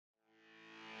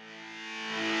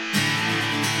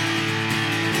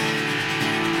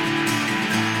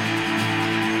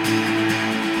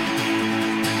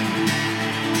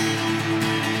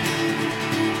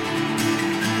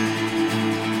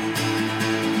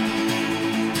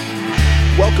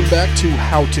Welcome back to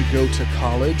How to Go to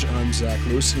College. I'm Zach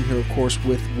Lewis, sitting here, of course,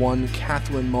 with one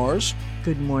Catherine Mars.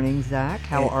 Good morning, Zach.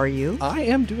 How are you? I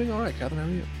am doing all right. Catherine, how are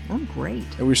you? I'm great.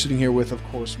 And we're sitting here with, of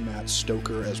course, Matt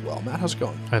Stoker as well. Matt, how's it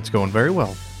going? That's going very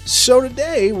well. So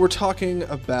today, we're talking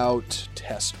about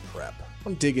test prep.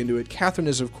 I'll dig into it. Catherine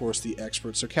is, of course, the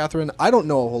expert. So, Catherine, I don't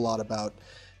know a whole lot about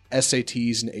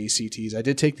SATs and ACTs. I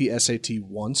did take the SAT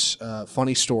once.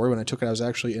 Funny story, when I took it, I was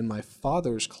actually in my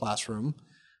father's classroom,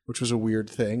 which was a weird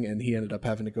thing, and he ended up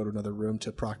having to go to another room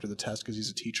to proctor the test because he's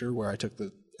a teacher, where I took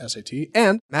the SAT.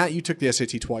 And, Matt, you took the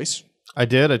SAT twice. I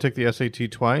did. I took the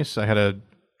SAT twice. I had a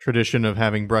tradition of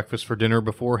having breakfast for dinner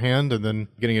beforehand and then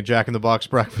getting a Jack in the Box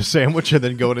breakfast sandwich and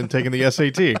then going and taking the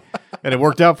SAT. And it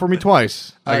worked out for me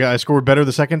twice. I scored better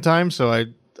the second time, so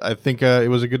I think it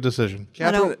was a good decision.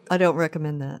 Catherine, I don't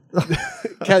recommend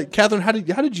that. Catherine, how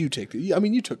did you take it? I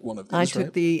mean, you took one of these, I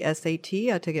took the SAT.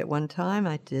 I took it one time.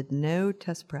 I did no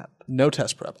test prep. No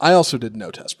test prep. I also did no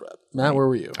test prep. Matt, where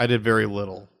were you? I did very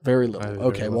little. Very little.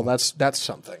 Okay, well, that's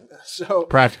something. So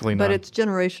practically none. But it's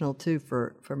generational, too,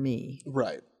 for me.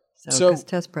 Right. So, because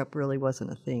test prep really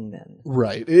wasn't a thing then.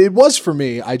 Right. It was for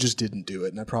me. I just didn't do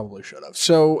it, and I probably should have.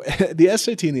 So the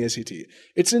SAT and the ACT,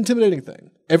 it's an intimidating thing.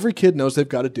 Every kid knows they've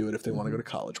got to do it if they want to go to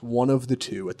college. One of the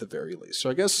two at the very least. So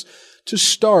I guess to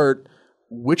start,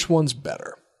 which one's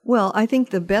better? Well, I think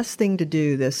the best thing to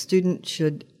do, the student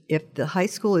should, if the high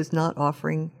school is not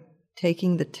offering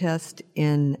taking the test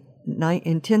in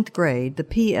 10th grade, the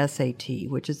PSAT,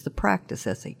 which is the practice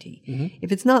SAT. Mm-hmm.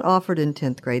 If it's not offered in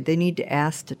 10th grade, they need to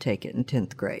ask to take it in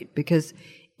 10th grade because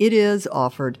it is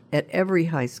offered at every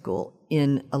high school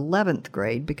in 11th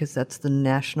grade because that's the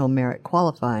National Merit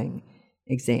Qualifying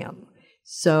Exam.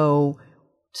 So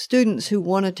students who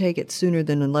want to take it sooner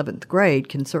than 11th grade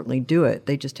can certainly do it.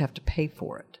 They just have to pay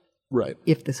for it. Right.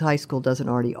 If this high school doesn't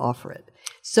already offer it.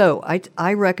 So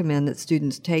I recommend that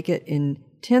students take it in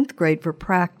 10th grade for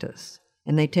practice,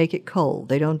 and they take it cold.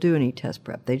 They don't do any test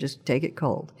prep. They just take it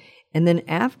cold. And then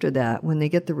after that, when they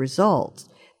get the results,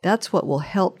 that's what will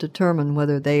help determine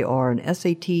whether they are an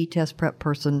SAT test prep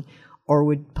person or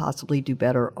would possibly do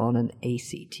better on an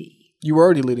ACT. You were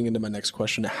already leading into my next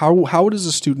question. How does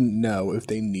a student know if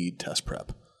they need test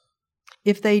prep?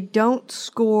 If they don't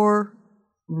score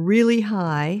really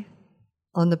high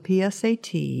on the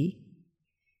PSAT,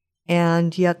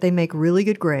 and yet they make really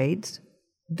good grades,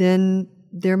 then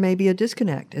there may be a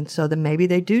disconnect. And so then maybe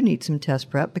they do need some test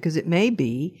prep because it may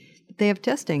be that they have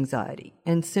test anxiety.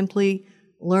 And simply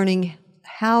learning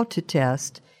how to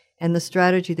test and the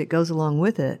strategy that goes along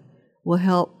with it will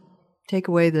help take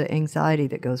away the anxiety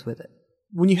that goes with it.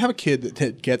 When you have a kid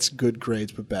that gets good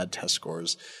grades but bad test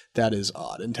scores, that is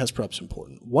odd, and test prep's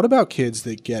important. What about kids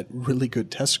that get really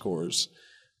good test scores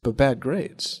but bad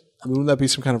grades? I mean, wouldn't that be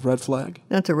some kind of red flag?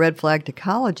 That's a red flag to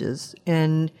colleges,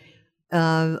 and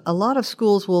a lot of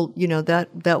schools will,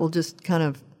 that will just kind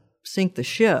of sink the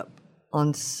ship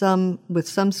with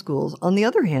some schools. On the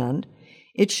other hand,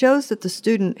 it shows that the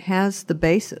student has the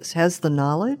basis, has the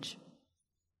knowledge,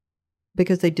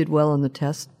 because they did well on the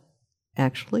test,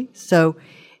 actually. So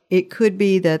it could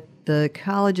be that the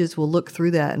colleges will look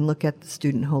through that and look at the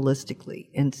student holistically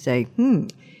and say,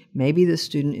 maybe the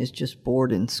student is just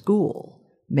bored in school.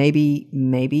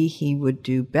 Maybe he would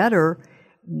do better,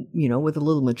 with a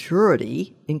little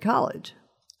maturity in college.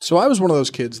 So I was one of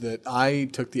those kids that I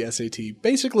took the SAT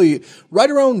basically right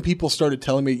around when people started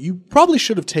telling me, you probably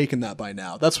should have taken that by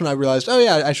now. That's when I realized, oh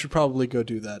yeah, I should probably go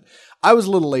do that. I was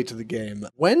a little late to the game.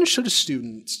 When should a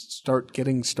student start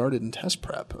getting started in test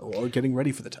prep or getting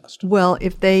ready for the test? Well,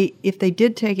 if they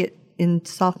did take it in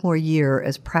sophomore year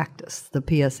as practice, the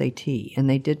PSAT, and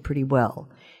they did pretty well,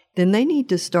 then they need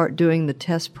to start doing the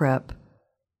test prep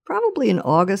probably in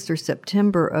August or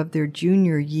September of their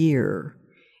junior year,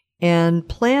 and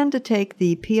plan to take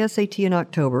the PSAT in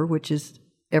October, which is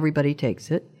everybody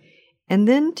takes it, and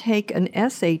then take an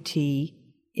SAT in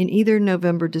either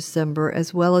November, December,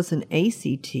 as well as an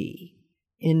ACT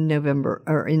in November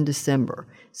or in December,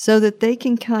 so that they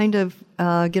can kind of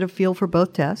get a feel for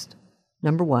both tests,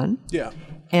 number one. Yeah.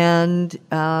 And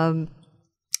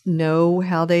know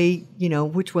how they,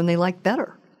 which one they like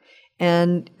better.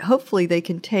 And hopefully they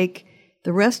can take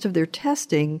the rest of their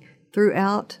testing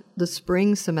throughout the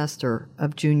spring semester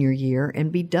of junior year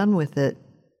and be done with it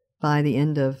by the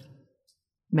end of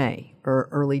May or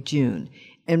early June.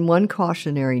 And one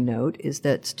cautionary note is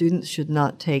that students should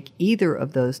not take either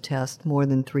of those tests more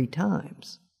than 3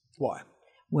 times. Why?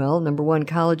 Well, number one,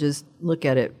 colleges look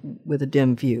at it with a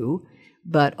dim view,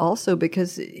 but also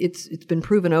because it's been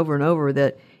proven over and over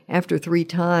that after 3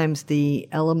 times, the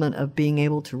element of being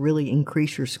able to really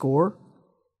increase your score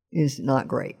is not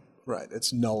great. Right.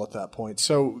 It's null at that point.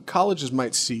 So colleges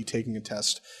might see taking a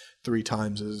test 3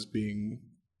 times as being,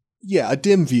 a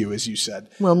dim view, as you said.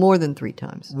 Well, more than 3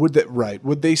 times.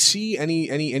 Would they see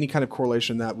any kind of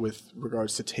correlation in that with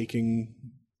regards to taking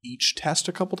each test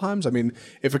a couple times? I mean,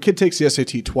 if a kid takes the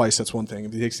SAT twice, that's one thing.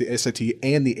 If he takes the SAT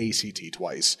and the ACT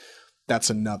twice, that's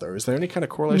another. Is there any kind of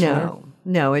correlation there?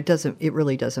 No, it doesn't. It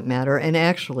really doesn't matter. And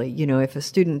actually, if a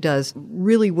student does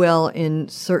really well in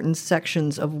certain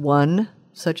sections of one,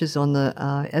 such as on the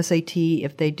SAT,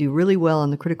 if they do really well on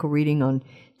the critical reading on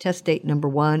test date number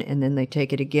 1, and then they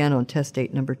take it again on test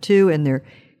date number 2, and their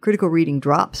critical reading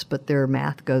drops, but their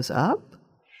math goes up,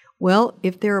 well,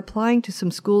 if they're applying to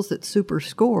some schools that super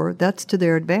score, that's to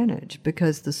their advantage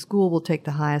because the school will take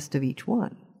the highest of each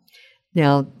one.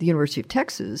 Now, the University of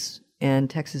Texas and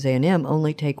Texas A&M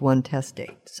only take 1 test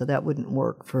date, so that wouldn't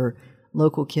work for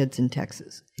local kids in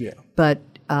Texas. Yeah. But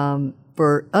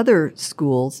for other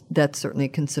schools, that's certainly a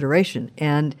consideration.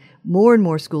 And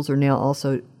more schools are now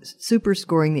also super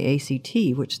scoring the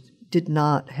ACT, which did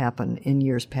not happen in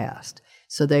years past.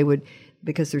 So they would,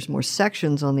 because there's more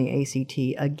sections on the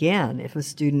ACT, again, if a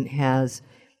student has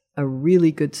a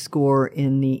really good score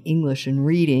in the English and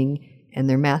reading and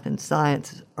their math and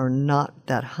science are not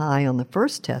that high on the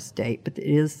first test date, but it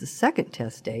is the second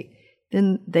test date,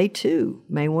 then they too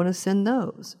may want to send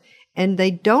those. And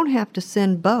they don't have to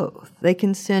send both. They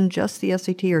can send just the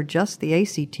SAT or just the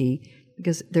ACT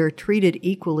because they're treated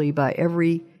equally by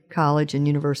every college and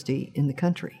university in the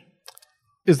country.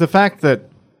 Is the fact that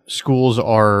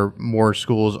more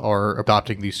schools are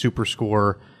adopting the super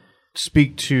score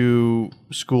speak to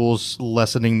schools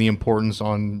lessening the importance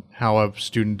on how a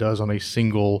student does on a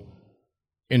single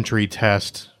entry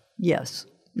test? Yes.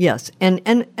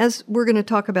 And as we're going to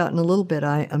talk about in a little bit,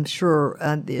 I'm sure,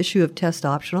 the issue of test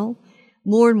optional,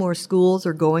 more and more schools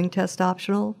are going test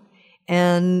optional.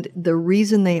 And the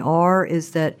reason they are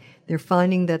is that they're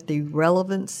finding that the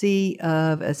relevancy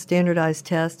of a standardized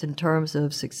test in terms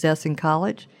of success in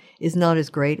college is not as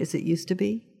great as it used to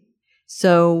be.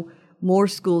 So more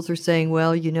schools are saying,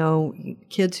 well,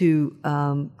 kids who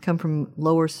come from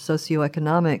lower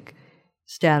socioeconomic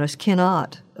status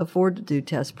cannot afford to do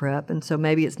test prep, and so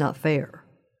maybe it's not fair.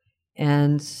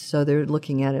 And so they're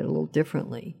looking at it a little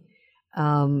differently.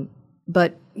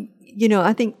 But,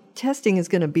 I think testing is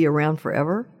going to be around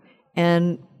forever,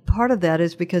 and part of that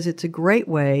is because it's a great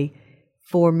way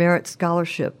for merit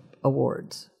scholarship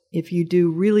awards. If you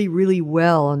do really, really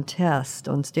well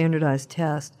on standardized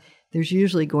tests, there's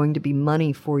usually going to be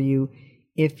money for you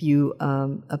if you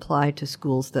apply to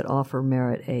schools that offer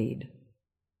merit aid.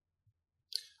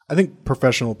 I think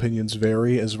professional opinions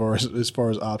vary as far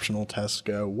as optional tests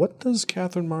go. What does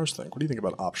Catherine Mars think? What do you think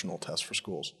about optional tests for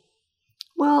schools?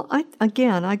 Well,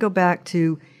 I go back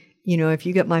to, if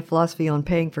you get my philosophy on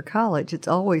paying for college, it's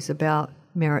always about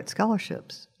merit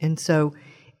scholarships. And so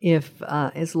if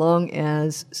as long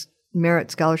as merit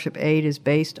scholarship aid is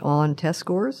based on test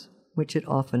scores, which it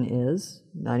often is,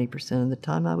 90% of the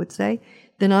time I would say,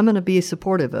 then I'm going to be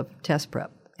supportive of test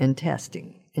prep and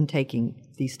testing and taking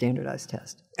these standardized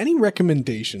tests. Any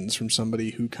recommendations from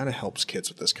somebody who kind of helps kids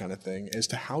with this kind of thing as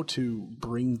to how to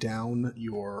bring down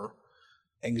your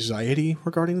anxiety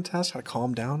regarding the test, how to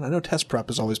calm down? I know test prep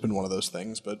has always been one of those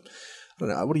things, but I don't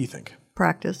know. What do you think?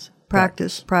 Practice,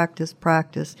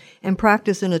 and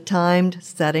practice in a timed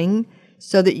setting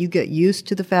so that you get used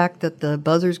to the fact that the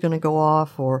buzzer's going to go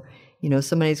off or,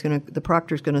 the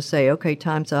proctor's going to say, okay,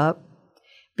 time's up.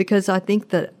 Because I think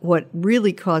that what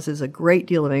really causes a great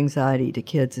deal of anxiety to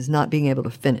kids is not being able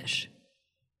to finish.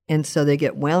 And so they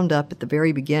get wound up at the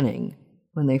very beginning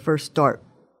when they first start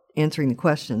answering the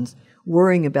questions,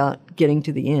 worrying about getting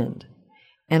to the end.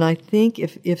 And I think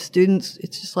if students,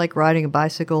 it's just like riding a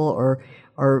bicycle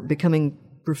or becoming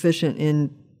proficient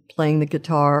in playing the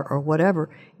guitar or whatever,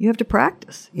 you have to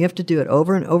practice. You have to do it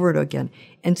over and over again.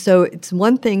 And so it's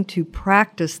one thing to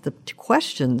practice the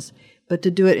questions, but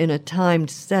to do it in a timed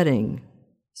setting.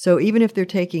 So even if they're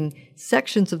taking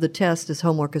sections of the test as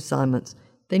homework assignments,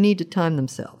 they need to time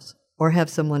themselves or have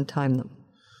someone time them.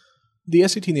 The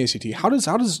SAT and the ACT, how does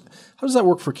that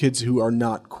work for kids who are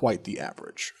not quite the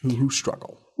average, who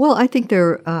struggle? Well, I think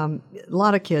there are a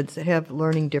lot of kids that have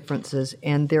learning differences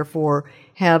and therefore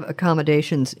have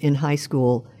accommodations in high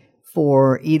school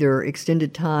for either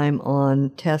extended time on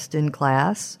test in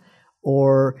class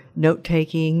or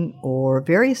note-taking or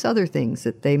various other things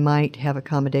that they might have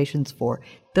accommodations for.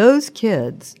 Those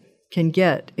kids can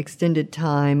get extended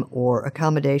time or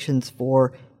accommodations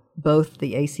for both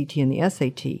the ACT and the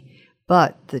SAT.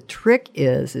 But the trick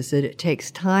is that it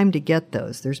takes time to get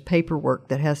those. There's paperwork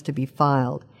that has to be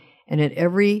filed. And at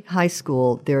every high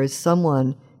school, there is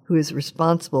someone who is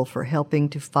responsible for helping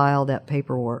to file that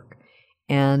paperwork.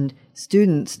 And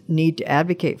students need to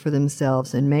advocate for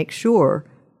themselves and make sure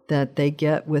that they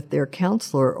get with their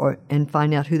counselor and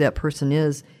find out who that person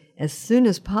is as soon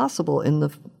as possible in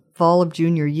the fall of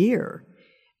junior year,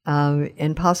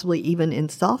 and possibly even in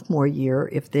sophomore year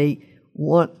if they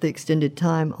want the extended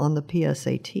time on the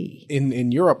PSAT.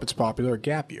 In Europe, it's popular, a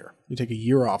gap year. You take a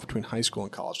year off between high school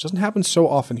and college. Doesn't happen so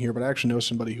often here, but I actually know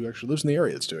somebody who actually lives in the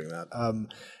area that's doing that.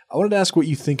 I wanted to ask what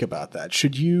you think about that.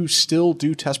 Should you still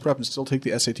do test prep and still take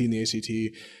the SAT and the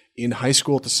ACT in high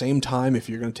school at the same time if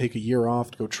you're going to take a year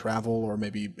off to go travel or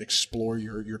maybe explore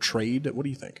your trade? What do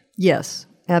you think? Yes,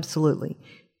 absolutely.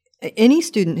 Any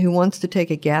student who wants to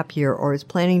take a gap year or is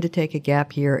planning to take a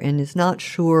gap year and is not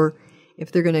sure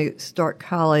if they're going to start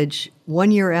college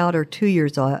 1 year out or 2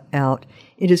 years out,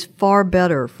 it is far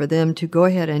better for them to go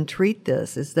ahead and treat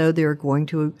this as though they're going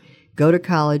to go to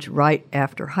college right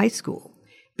after high school.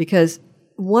 Because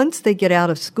once they get out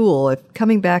of school, if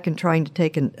coming back and trying to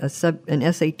take an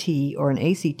SAT or an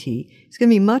ACT, it's going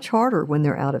to be much harder when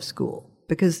they're out of school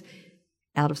because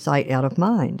out of sight, out of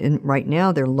mind. And right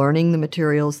now they're learning the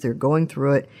materials, they're going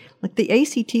through it. Like the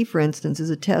ACT, for instance, is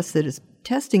a test that is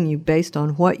testing you based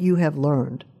on what you have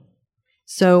learned.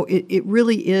 So it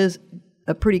really is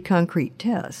a pretty concrete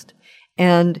test.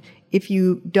 And if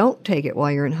you don't take it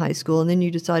while you're in high school and then you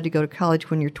decide to go to college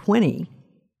when you're 20,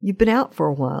 you've been out for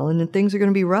a while and then things are going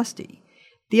to be rusty.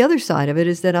 The other side of it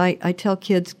is that I tell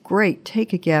kids, great,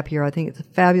 take a gap year. I think it's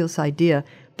a fabulous idea,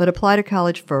 but apply to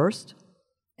college first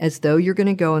as though you're going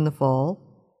to go in the fall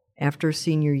after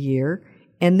senior year,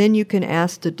 and then you can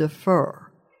ask to defer.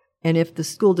 And if the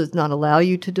school does not allow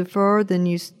you to defer,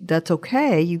 then that's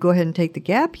okay. You go ahead and take the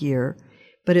gap year,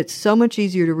 but it's so much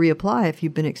easier to reapply if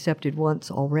you've been accepted once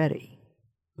already.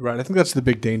 Right. I think that's the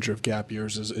big danger of gap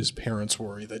years is parents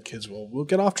worry that kids will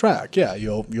get off track. Yeah,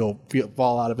 you'll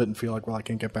fall out of it and feel like, well, I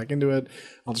can't get back into it.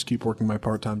 I'll just keep working my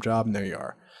part-time job, and there you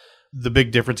are. The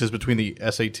big differences between the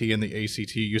SAT and the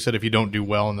ACT, you said if you don't do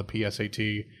well in the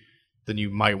PSAT, then you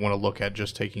might want to look at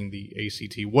just taking the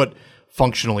ACT. What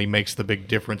functionally makes the big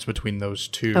difference between those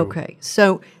two? Okay,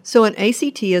 so an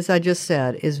ACT, as I just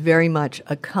said, is very much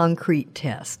a concrete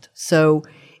test. So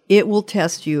it will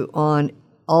test you on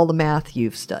all the math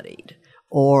you've studied,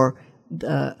 or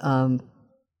the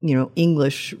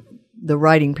English, the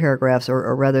writing paragraphs,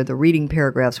 or rather the reading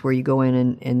paragraphs where you go in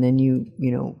and then you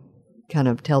kind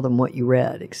of tell them what you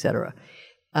read, etc.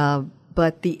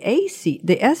 But the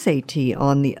SAT,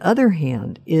 on the other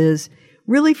hand, is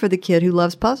really for the kid who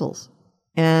loves puzzles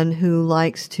and who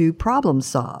likes to problem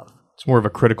solve. It's more of a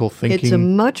critical thinking. It's a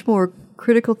much more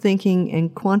critical thinking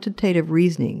and quantitative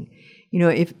reasoning.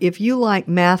 If you like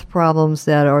math problems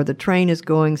that are the train is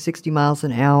going 60 miles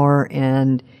an hour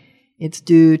and it's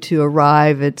due to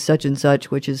arrive at such and such,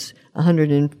 which is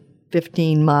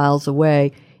 115 miles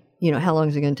away, how long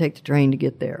is it going to take the train to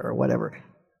get there or whatever?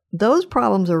 Those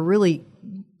problems are really,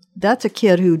 that's a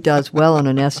kid who does well on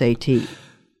an SAT.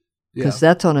 Because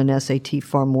that's on an SAT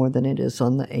far more than it is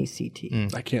on the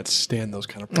ACT. I can't stand those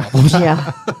kind of problems.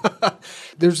 Yeah.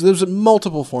 There's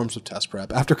multiple forms of test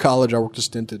prep. After college, I worked a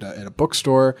stint at a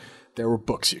bookstore. There were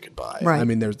books you could buy. Right. I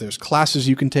mean, there's classes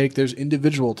you can take. There's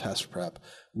individual test prep.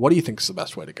 What do you think is the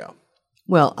best way to go?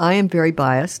 Well, I am very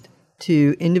biased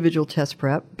to individual test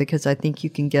prep because I think you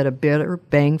can get a better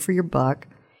bang for your buck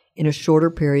in a shorter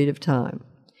period of time.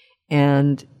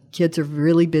 And kids are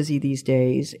really busy these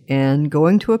days, and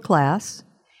going to a class,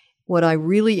 what I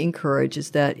really encourage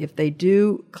is that if they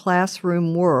do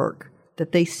classroom work,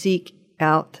 that they seek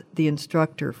out the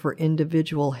instructor for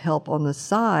individual help on the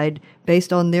side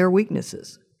based on their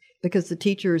weaknesses, because the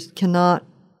teachers cannot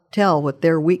tell what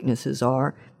their weaknesses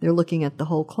are. They're looking at the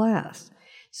whole class.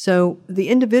 So the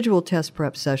individual test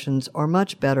prep sessions are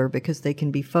much better because they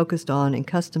can be focused on and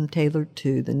custom tailored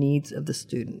to the needs of the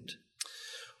student.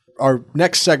 Our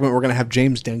next segment, we're going to have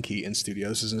James Denke in studio.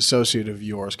 This is an associate of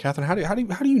yours. Catherine, how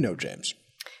do you know James?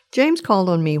 James called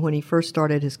on me when he first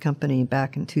started his company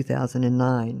back in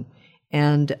 2009,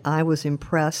 and I was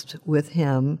impressed with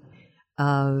him.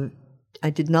 I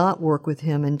did not work with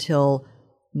him until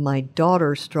my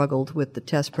daughter struggled with the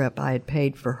test prep I had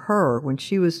paid for her when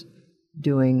she was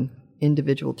doing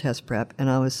individual test prep, and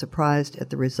I was surprised at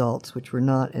the results, which were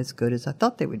not as good as I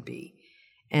thought they would be.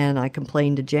 And I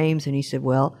complained to James, and he said,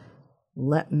 well,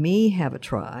 let me have a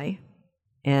try.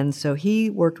 And so he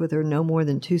worked with her no more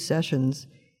than 2 sessions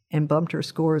and bumped her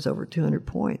scores over 200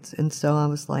 points. And so I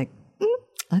was like,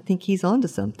 I think he's onto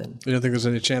something. You don't think there's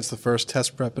any chance the first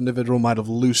test prep individual might have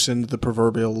loosened the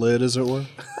proverbial lid, as it were?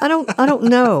 I don't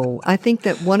know. I think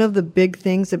that one of the big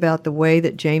things about the way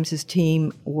that James's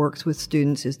team works with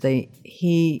students is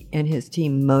he and his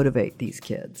team motivate these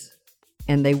kids,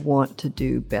 and they want to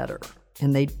do better,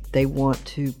 and they want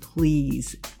to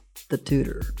please the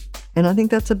tutor. And I think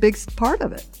that's a big part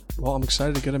of it. Well, I'm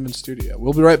excited to get him in studio.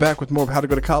 We'll be right back with more of How to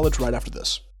Go to College right after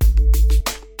this.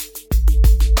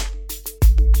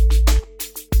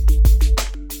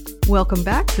 Welcome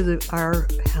back to our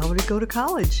How to Go to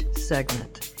College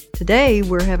segment. Today,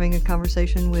 we're having a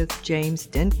conversation with James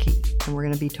Dentke, and we're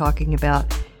going to be talking about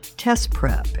test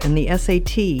prep and the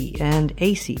SAT and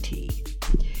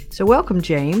ACT. So welcome,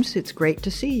 James. It's great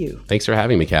to see you. Thanks for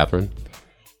having me, Catherine.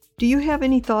 Do you have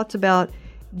any thoughts about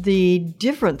the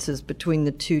differences between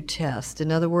the two tests?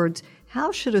 In other words,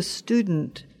 how should a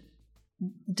student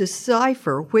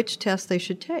decipher which test they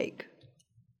should take?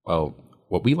 Well,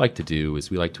 what we like to do is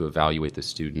we like to evaluate the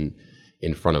student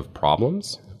in front of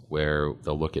problems where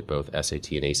they'll look at both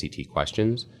SAT and ACT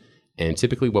questions. And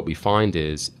typically what we find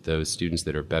is those students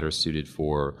that are better suited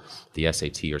for the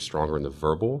SAT are stronger in the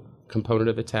verbal component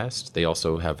of the test. They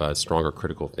also have stronger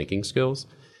critical thinking skills.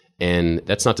 And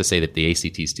that's not to say that the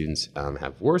ACT students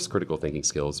have worse critical thinking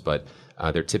skills, but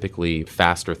they're typically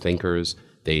faster thinkers.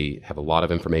 They have a lot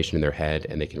of information in their head,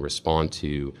 and they can respond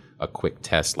to a quick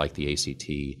test like the ACT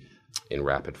in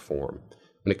rapid form.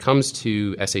 When it comes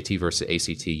to SAT versus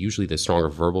ACT, usually the stronger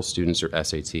verbal students are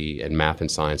SAT, and math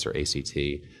and science are ACT,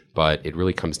 but it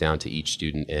really comes down to each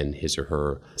student and his or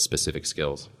her specific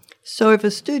skills. So if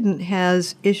a student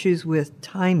has issues with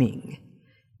timing,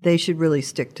 they should really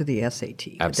stick to the SAT.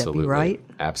 Absolutely. Would that be right?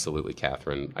 Absolutely,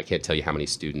 Catherine. I can't tell you how many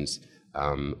students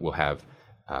will have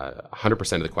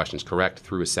 100% of the questions correct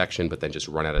through a section, but then just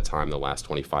run out of time the last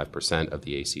 25% of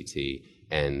the ACT,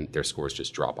 and their scores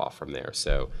just drop off from there.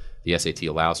 So the SAT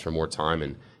allows for more time,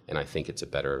 and I think it's a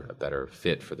better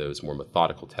fit for those more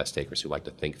methodical test takers who like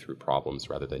to think through problems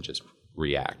rather than just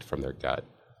react from their gut.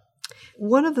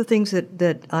 One of the things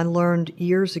that I learned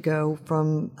years ago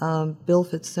from Bill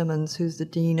Fitzsimmons, who's the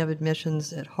Dean of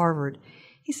Admissions at Harvard,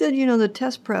 he said, the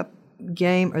test prep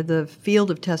game or the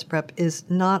field of test prep is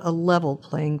not a level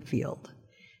playing field,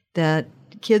 that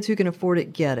kids who can afford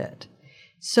it get it.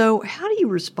 So how do you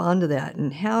respond to that,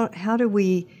 and how do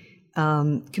we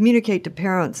communicate to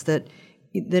parents that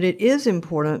it is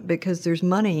important because there's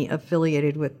money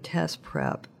affiliated with test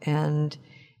prep, and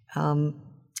how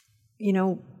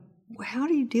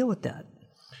do you deal with that?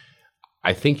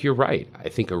 I think you're right. I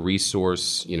think a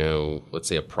resource, let's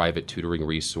say a private tutoring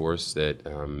resource that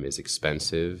is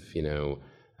expensive,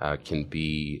 can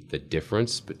be the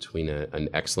difference between an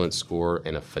excellent score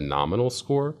and a phenomenal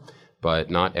score,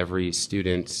 but not every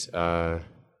student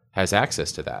has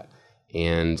access to that.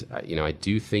 And, I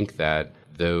do think that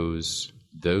those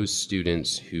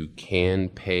students who can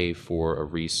pay for a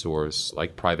resource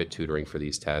like private tutoring for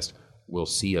these tests will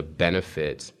see a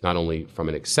benefit not only from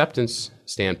an acceptance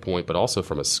standpoint, but also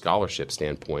from a scholarship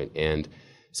standpoint. And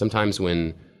sometimes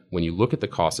when you look at the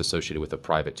costs associated with a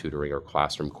private tutoring or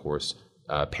classroom course,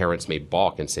 parents may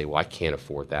balk and say, well, I can't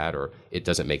afford that, or it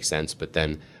doesn't make sense. But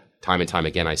then time and time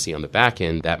again, I see on the back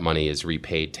end that money is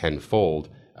repaid tenfold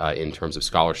in terms of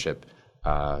scholarship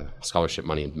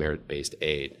money and merit-based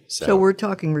aid. So we're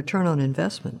talking return on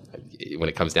investment. When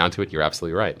it comes down to it, you're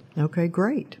absolutely right. Okay,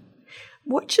 great.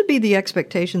 What should be the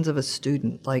expectations of a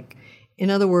student? Like,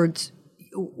 in other words,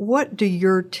 what do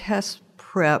your test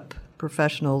prep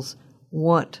professionals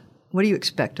want? What do you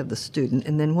expect of the student?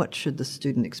 And then what should the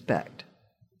student expect?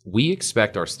 We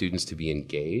expect our students to be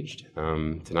engaged,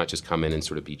 to not just come in and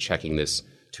sort of be checking this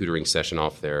tutoring session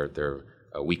off their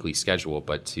weekly schedule,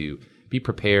 but to be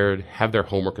prepared, have their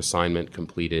homework assignment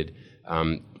completed.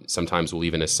 Sometimes we'll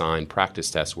even assign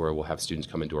practice tests where we'll have students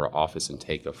come into our office and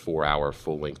take a 4-hour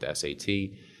full-length SAT.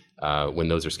 When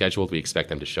those are scheduled, we expect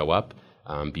them to show up,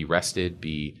 be rested,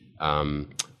 be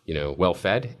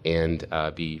well-fed, and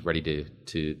be ready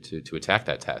to attack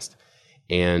that test.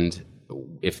 And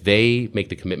if they make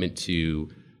the commitment to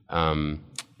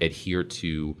adhere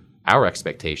to our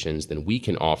expectations, then we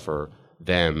can offer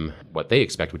them what they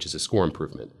expect, which is a score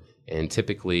improvement. And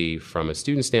typically, from a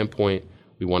student standpoint,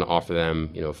 we want to offer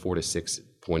them, a 4 to 6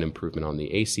 point improvement on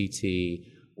the ACT,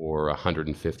 or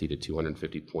 150 to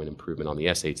 250 point improvement on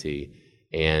the SAT.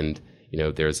 And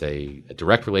there's a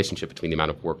direct relationship between the amount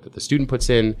of work that the student puts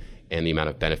in and the amount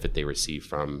of benefit they receive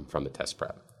from the test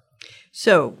prep.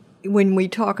 So when we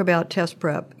talk about test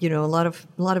prep, a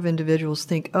lot of individuals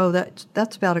think, oh,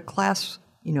 that's about a class,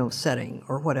 setting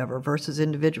or whatever versus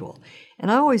individual. And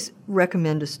I always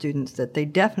recommend to students that they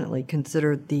definitely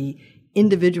consider the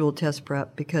individual test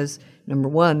prep because, number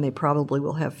one, they probably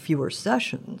will have fewer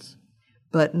sessions.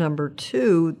 But number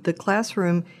two, the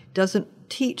classroom doesn't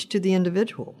teach to the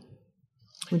individual.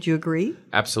 Would you agree?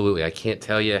 Absolutely. I can't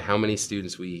tell you how many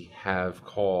students we have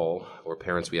call or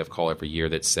parents we have call every year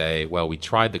that say, well, we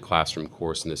tried the classroom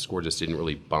course and the score just didn't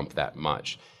really bump that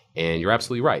much. And you're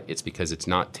absolutely right. It's because it's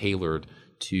not tailored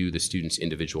to the student's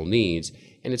individual needs.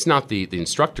 And it's not the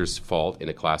instructor's fault in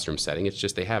a classroom setting. It's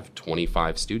just they have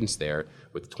 25 students there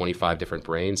with 25 different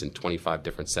brains and 25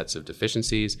 different sets of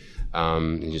deficiencies,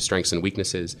 and strengths and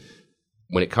weaknesses.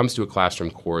 When it comes to a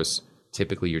classroom course,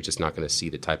 typically you're just not going to see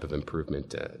the type of improvement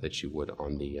that you would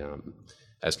on the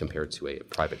as compared to a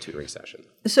private tutoring session.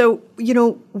 So,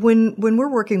 when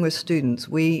we're working with students,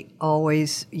 we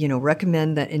always,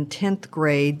 recommend that in 10th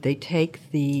grade they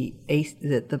take the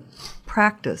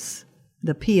practice,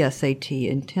 the PSAT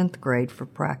in 10th grade for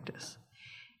practice.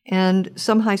 And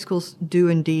some high schools do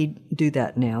indeed do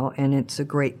that now, and it's a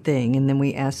great thing. And then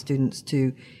we ask students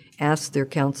to ask their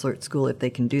counselor at school if they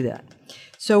can do that.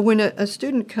 So when a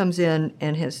student comes in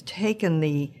and has taken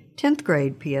the 10th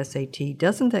grade PSAT,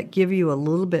 doesn't that give you a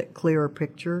little bit clearer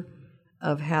picture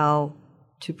of how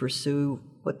to pursue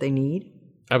what they need?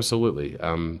 Absolutely.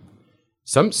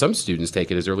 Some students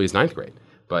take it as early as 9th grade,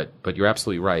 but you're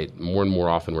absolutely right. More and more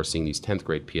often we're seeing these 10th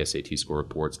grade PSAT score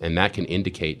reports, and that can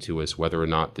indicate to us whether or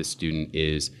not this student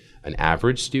is an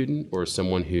average student or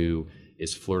someone who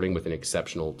is flirting with an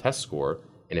exceptional test score.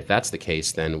 And if that's the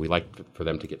case, then we like for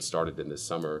them to get started in the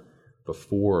summer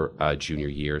before junior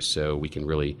year so we can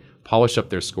really polish up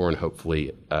their score and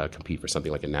hopefully compete for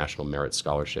something like a National Merit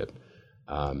Scholarship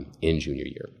in junior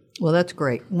year. Well, that's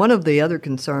great. One of the other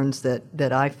concerns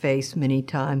that I face many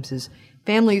times is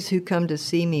families who come to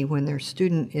see me when their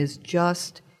student is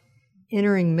just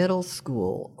entering middle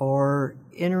school or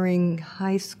entering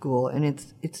high school, and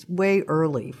it's way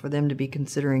early for them to be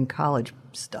considering college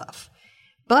stuff.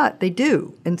 But they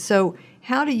do. And so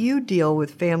how do you deal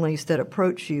with families that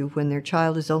approach you when their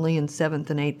child is only in 7th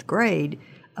and 8th grade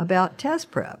about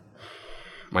test prep?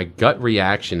 My gut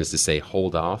reaction is to say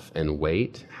hold off and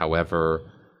wait. However,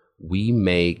 we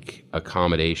make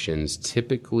accommodations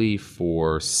typically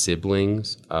for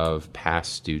siblings of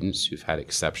past students who've had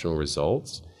exceptional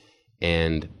results.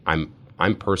 And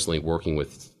I'm personally working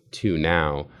with two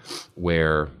now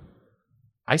where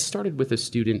I started with a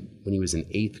student when he was in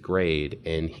 8th grade,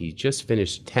 and he just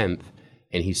finished 10th,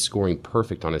 and he's scoring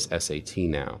perfect on his SAT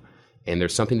now. And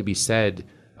there's something to be said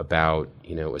about,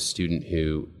 a student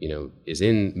who, is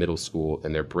in middle school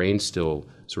and their brain's still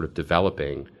sort of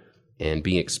developing and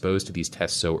being exposed to these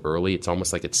tests so early. It's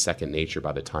almost like it's second nature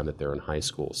by the time that they're in high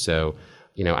school. So,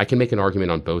 I can make an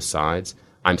argument on both sides.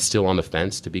 I'm still on the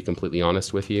fence, to be completely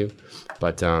honest with you.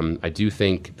 But I do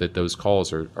think that those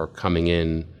calls are coming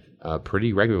in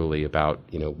pretty regularly about,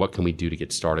 what can we do to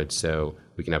get started so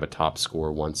we can have a top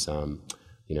score once,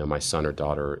 my son or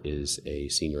daughter is a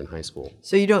senior in high school.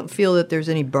 So you don't feel that there's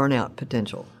any burnout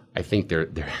potential? I think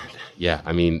yeah,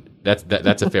 I mean,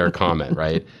 that's a fair comment,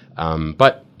 right?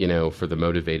 But, for the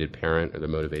motivated parent or the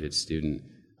motivated student,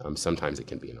 sometimes it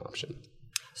can be an option.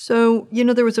 So,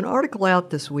 there was an article out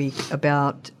this week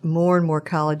about more and more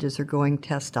colleges are going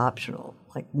test optional.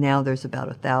 Like now there's about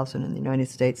 1,000 in the United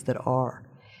States that are.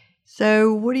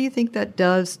 So what do you think that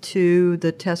does to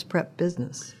the test prep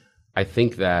business? I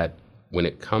think that when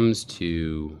it comes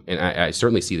to, and I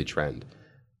certainly see the trend,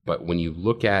 but when you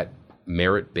look at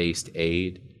merit-based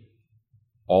aid,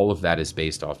 all of that is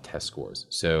based off test scores.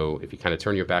 So if you kind of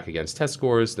turn your back against test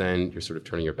scores, then you're sort of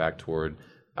turning your back toward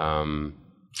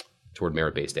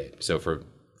merit-based aid. So for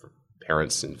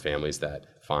parents and families that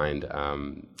find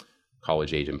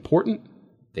college aid important,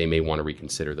 they may want to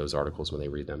reconsider those articles when they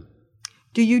read them.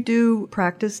 Do you do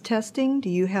practice testing? Do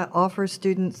you offer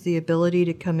students the ability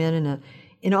to come in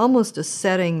almost a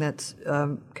setting that's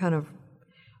kind of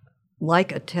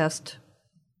like a test,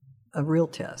 a real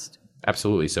test?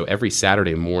 Absolutely. So every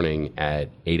Saturday morning at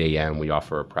 8 a.m., we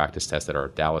offer a practice test at our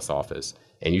Dallas office.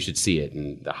 And you should see it.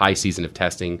 In the high season of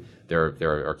testing, there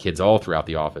are kids all throughout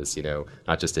the office,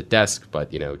 not just at desk,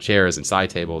 but, chairs and side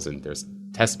tables, and there's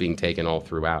tests being taken all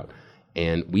throughout.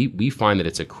 And we find that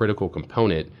it's a critical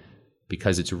component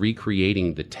because it's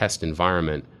recreating the test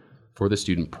environment for the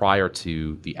student prior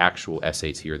to the actual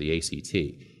SAT or the ACT.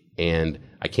 And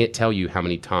I can't tell you how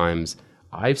many times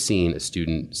I've seen a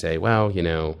student say, well,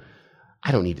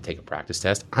 I don't need to take a practice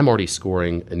test. I'm already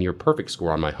scoring a near perfect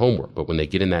score on my homework. But when they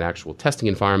get in that actual testing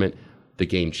environment, the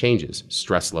game changes.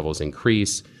 Stress levels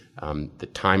increase. The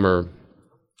timer,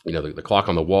 the clock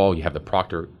on the wall, you have the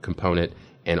proctor component,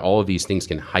 And all of these things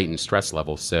can heighten stress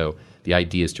levels. So the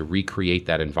idea is to recreate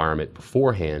that environment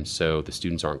beforehand so the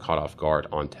students aren't caught off guard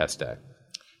on test day.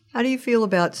 How do you feel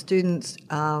about students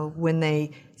when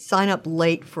they sign up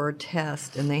late for a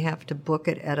test and they have to book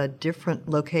it at a different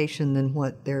location than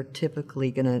what they're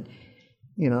typically going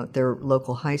to, at their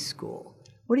local high school?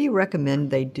 What do you recommend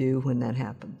they do when that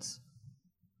happens?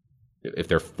 If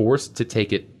they're forced to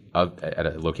take it at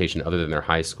a location other than their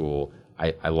high school,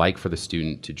 I like for the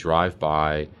student to drive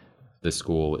by the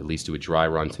school, at least do a dry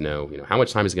run to know, how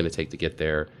much time is it going to take to get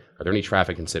there? Are there any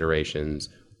traffic considerations?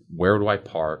 Where do I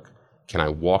park? Can I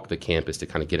walk the campus to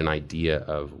kind of get an idea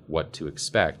of what to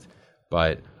expect?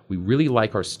 But we really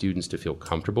like our students to feel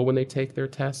comfortable when they take their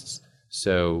tests.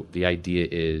 So the idea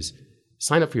is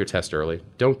sign up for your test early.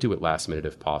 Don't do it last minute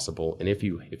if possible. And if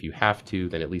you have to,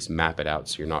 then at least map it out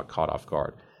so you're not caught off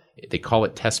guard. They call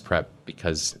it test prep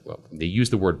because, they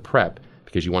use the word prep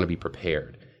because you want to be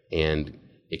prepared. And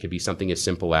it could be something as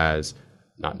simple as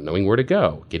not knowing where to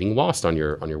go, getting lost on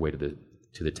your way to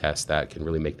the test. That can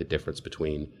really make the difference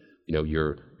between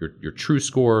your true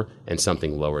score and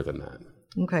something lower than that.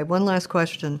 Okay, one last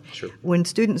question. Sure. When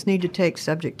students need to take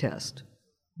subject tests,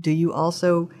 do you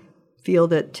also feel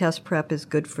that test prep is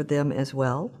good for them as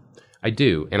well? I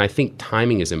do, and I think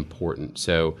timing is important.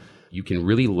 So you can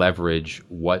really leverage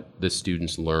what the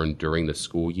students learn during the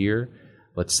school year.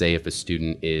 Let's say if a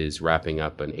student is wrapping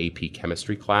up an AP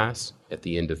chemistry class at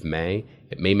the end of May,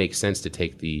 it may make sense to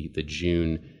take the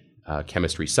June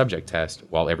chemistry subject test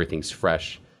while everything's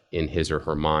fresh in his or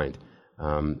her mind.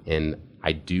 And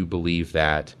I do believe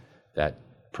that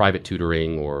private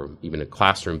tutoring or even a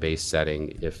classroom-based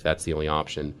setting, if that's the only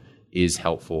option, is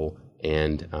helpful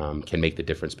and can make the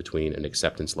difference between an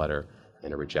acceptance letter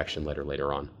and a rejection letter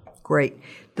later on. Great.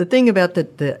 The thing about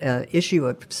the issue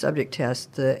of subject tests,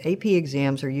 the AP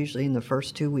exams are usually in the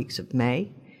first 2 weeks of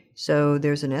May. So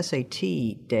there's an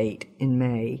SAT date in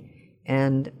May.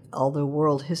 And although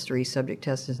world history subject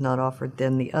test is not offered,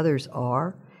 then the others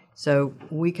are. So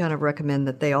we kind of recommend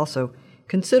that they also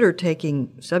consider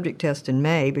taking subject test in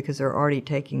May because they're already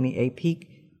taking the AP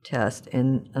test.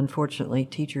 And unfortunately,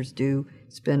 teachers do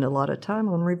spend a lot of time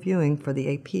on reviewing for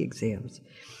the AP exams.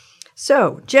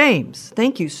 So, James,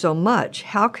 thank you so much.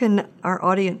 How can our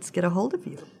audience get a hold of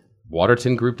you?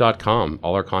 WatertonGroup.com.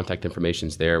 All our contact information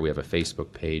is there. We have a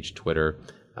Facebook page, Twitter.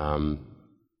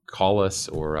 Call us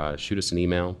or shoot us an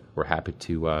email. We're happy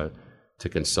to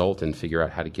consult and figure out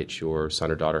how to get your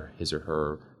son or daughter his or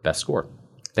her best score.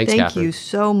 Thanks, Catherine. Thank you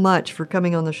so much for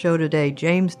coming on the show today.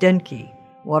 James Denke,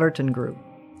 Waterton Group.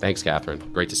 Thanks, Catherine.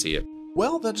 Great to see you.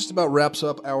 Well, that just about wraps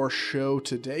up our show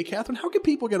today. Catherine, how can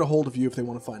people get a hold of you if they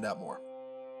want to find out more?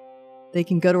 They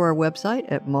can go to our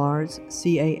website at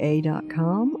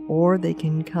marscaa.com, or they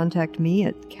can contact me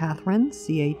at Catherine,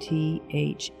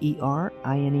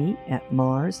 Catherine, at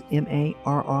Mars,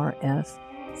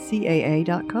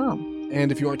 MARRSCAA.com.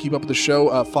 And if you want to keep up with the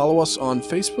show, follow us on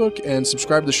Facebook and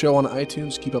subscribe to the show on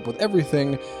iTunes. Keep up with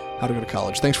everything, How to Go to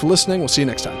College. Thanks for listening. We'll see you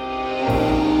next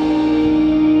time.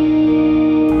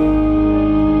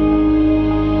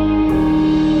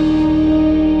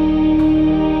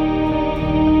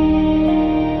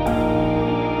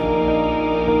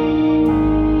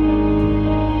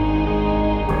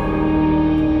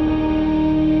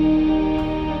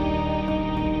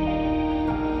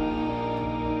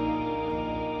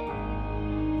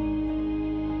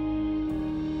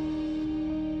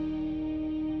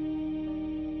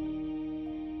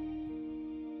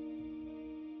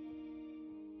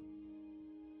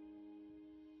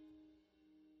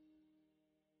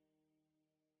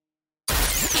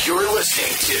 You're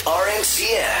listening to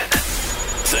RNCN,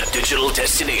 the digital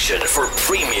destination for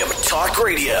premium talk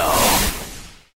radio.